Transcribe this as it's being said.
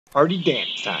Party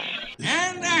dance time.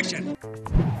 And action!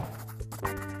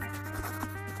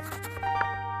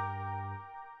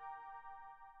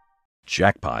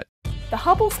 Jackpot. The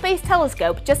Hubble Space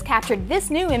Telescope just captured this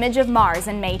new image of Mars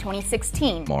in May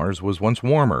 2016. Mars was once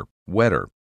warmer, wetter,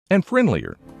 and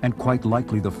friendlier. And quite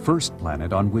likely the first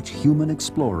planet on which human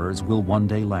explorers will one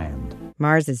day land.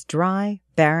 Mars is dry,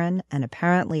 barren, and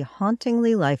apparently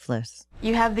hauntingly lifeless.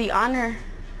 You have the honor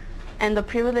and the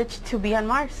privilege to be on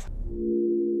Mars.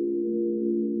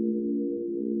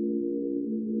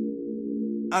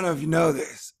 I don't know if you know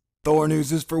this.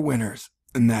 THORnews is for winners,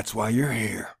 and that's why you're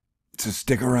here. So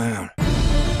stick around.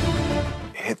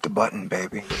 Hit the button,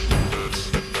 baby.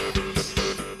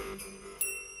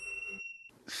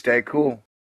 Stay cool.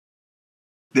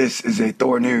 This is a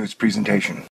THORnews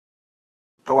presentation.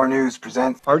 THORnews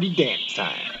presents Party dance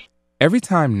time. Every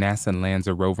time NASA lands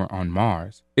a rover on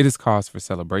Mars, it is cause for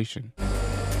celebration.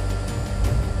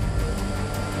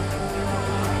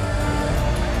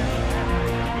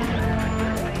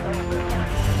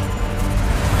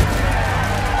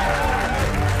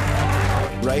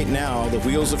 Right now, the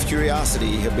wheels of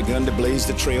curiosity have begun to blaze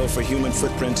the trail for human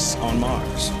footprints on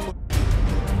Mars.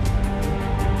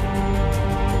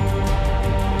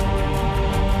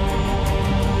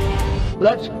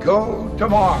 Let's go to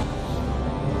Mars.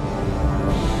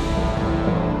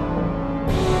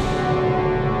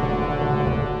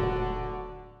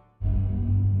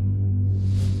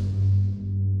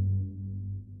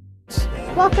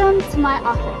 Welcome to my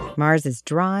office. Mars is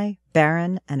dry,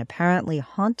 barren, and apparently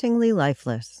hauntingly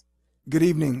lifeless. Good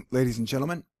evening, ladies and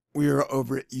gentlemen. We are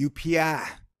over at UPI,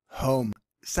 Home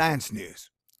Science News,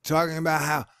 talking about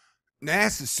how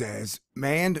NASA says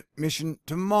manned mission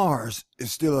to Mars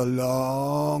is still a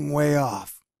long way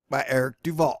off, by Eric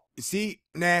Duvall. You see,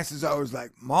 NASA's always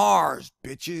like, Mars,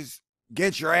 bitches.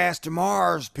 Get your ass to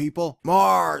Mars, people.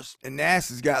 Mars. And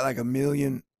NASA's got like 1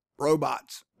 million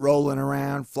robots rolling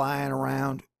around, flying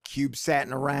around,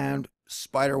 cube-satting around,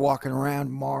 spider walking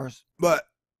around Mars. But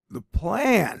the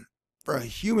plan for a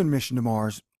human mission to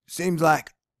Mars seems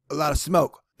like a lot of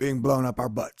smoke being blown up our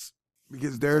butts,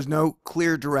 because there's no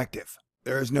clear directive.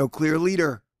 There is no clear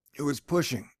leader who is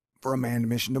pushing for a manned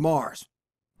mission to Mars.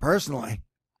 Personally,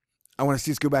 I want to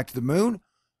see us go back to the moon.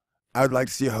 I would like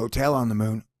to see a hotel on the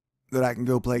moon that I can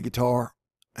go play guitar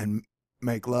and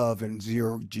make love in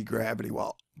zero-G gravity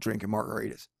while drinking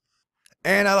margaritas.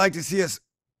 And I'd like to see us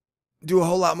do a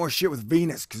whole lot more shit with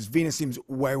Venus, because Venus seems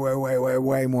way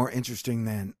more interesting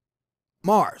than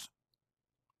Mars.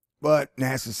 But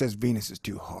NASA says Venus is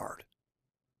too hard.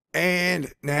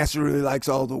 And NASA really likes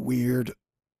all the weird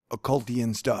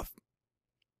occultian stuff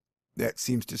that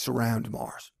seems to surround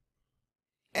Mars.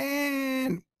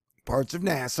 And parts of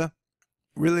NASA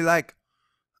really like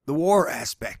the war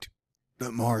aspect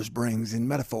that Mars brings in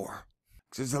metaphor.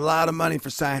 There's a lot of money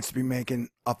for science to be making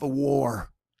off of war.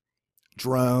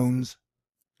 Drones,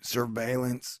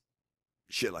 surveillance,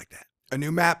 shit like that. A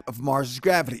new map of Mars'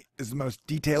 gravity is the most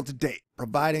detailed to date,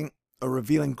 providing a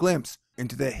revealing glimpse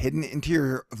into the hidden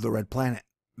interior of the red planet.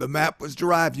 The map was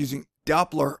derived using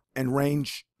Doppler and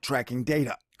range tracking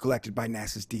data collected by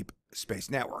NASA's Deep Space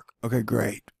Network. Okay,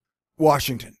 great.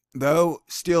 Washington, though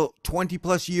still 20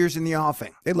 plus years in the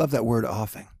offing. They love that word,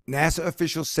 offing. NASA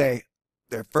officials say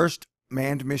their first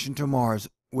manned mission to Mars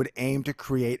would aim to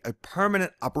create a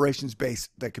permanent operations base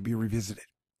that could be revisited.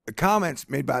 The comments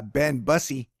made by Ben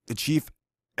Bussey, the chief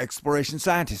exploration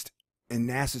scientist in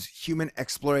NASA's Human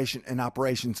Exploration and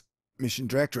Operations Mission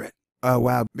Directorate. Oh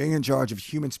wow, being in charge of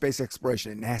human space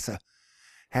exploration at NASA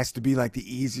has to be like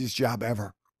the easiest job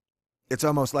ever. It's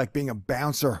almost like being a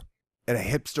bouncer at a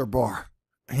hipster bar.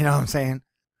 You know what I'm saying?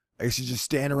 I guess you just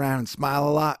stand around and smile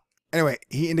a lot. Anyway,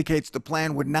 he indicates the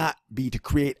plan would not be to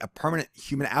create a permanent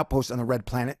human outpost on the red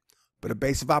planet, but a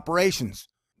base of operations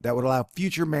that would allow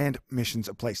future manned missions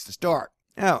a place to start.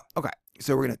 Oh, okay.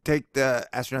 So we're going to take the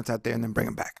astronauts out there and then bring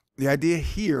them back. The idea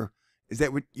here is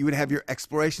that you would have your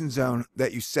exploration zone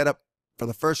that you set up for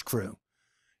the first crew,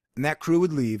 and that crew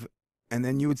would leave, and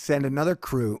then you would send another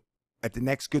crew at the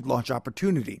next good launch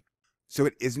opportunity, so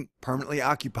it isn't permanently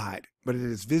occupied, but it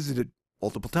is visited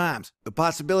multiple times. The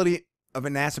possibility of a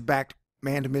NASA-backed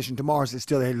manned mission to Mars is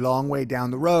still a long way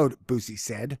down the road, Bussey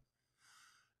said.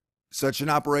 Such an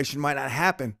operation might not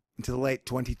happen until the late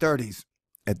 2030s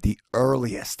at the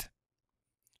earliest.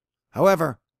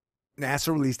 However,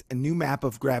 NASA released a new map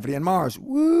of gravity on Mars.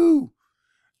 Woo!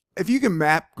 If you can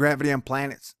map gravity on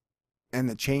planets and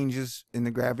the changes in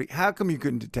the gravity, how come you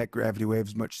couldn't detect gravity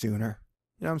waves much sooner?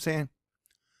 You know what I'm saying?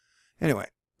 Anyway,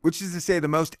 which is to say the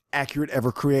most accurate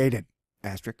ever created.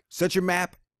 Asterisk. Such a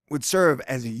map would serve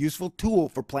as a useful tool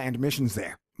for planned missions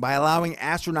there by allowing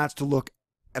astronauts to look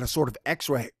at a sort of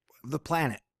X-ray of the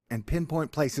planet and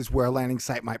pinpoint places where a landing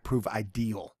site might prove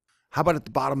ideal. How about at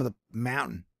the bottom of the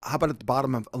mountain? How about at the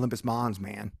bottom of Olympus Mons,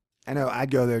 man? I know,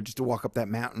 I'd go there just to walk up that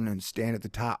mountain and stand at the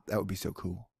top. That would be so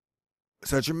cool.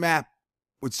 Such a map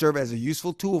would serve as a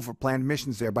useful tool for planned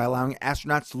missions there by allowing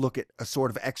astronauts to look at a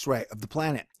sort of X-ray of the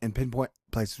planet and pinpoint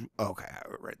places. Okay, I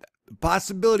read that. The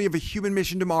possibility of a human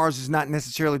mission to Mars is not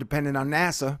necessarily dependent on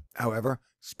NASA. However,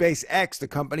 SpaceX, the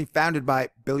company founded by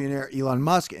billionaire Elon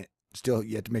Musk, and still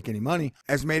yet to make any money,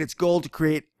 has made its goal to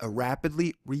create a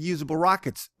rapidly reusable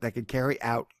rockets that could carry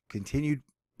out continued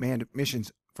manned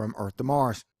missions from Earth to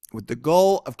Mars, with the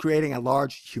goal of creating a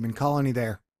large human colony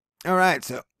there. All right,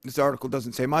 so this article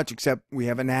doesn't say much except we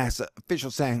have a NASA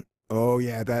official saying, oh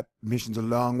yeah, that mission's a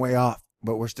long way off,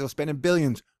 but we're still spending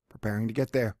billions preparing to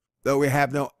get there, though we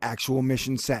have no actual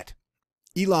mission set.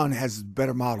 Elon has a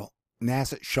better model.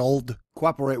 NASA should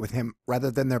cooperate with him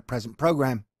rather than their present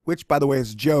program, which, by the way,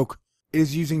 is a joke. It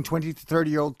is using 20 to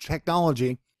 30-year-old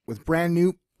technology with brand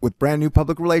new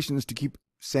public relations to keep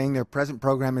saying their present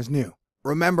program is new.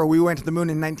 Remember, we went to the moon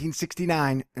in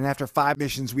 1969, and after 5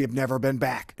 missions, we have never been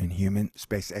back, and human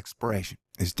space exploration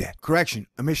is dead. Correction,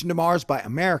 a mission to Mars by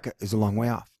America is a long way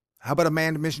off. How about a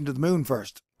manned mission to the moon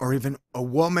first? Or even a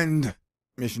womaned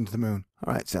mission to the moon?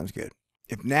 All right, sounds good.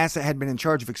 If NASA had been in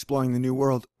charge of exploring the new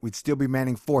world, we'd still be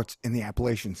manning forts in the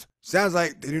Appalachians. Sounds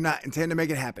like they do not intend to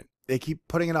make it happen. They keep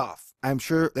putting it off. I'm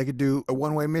sure they could do a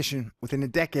one-way mission within a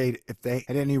decade if they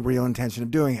had any real intention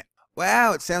of doing it.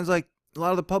 Wow, it sounds like a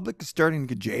lot of the public is starting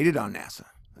to get jaded on NASA.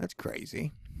 That's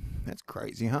crazy. That's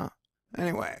crazy, huh?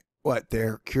 Anyway, what,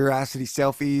 their Curiosity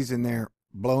selfies and their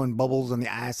blowing bubbles on the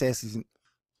ISS isn't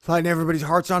lighting everybody's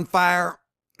hearts on fire?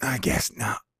 I guess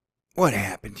not. What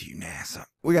happened to you, NASA?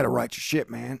 We gotta right your ship,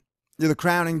 man. You're the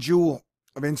crowning jewel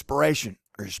of inspiration,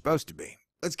 or you're supposed to be.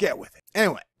 Let's get with it.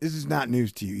 Anyway, this is not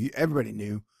news to you. Everybody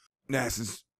knew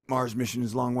NASA's Mars mission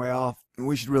is a long way off, and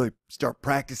we should really start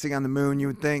practicing on the moon, you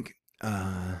would think.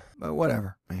 But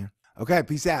whatever, man. Okay,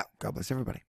 peace out. God bless everybody.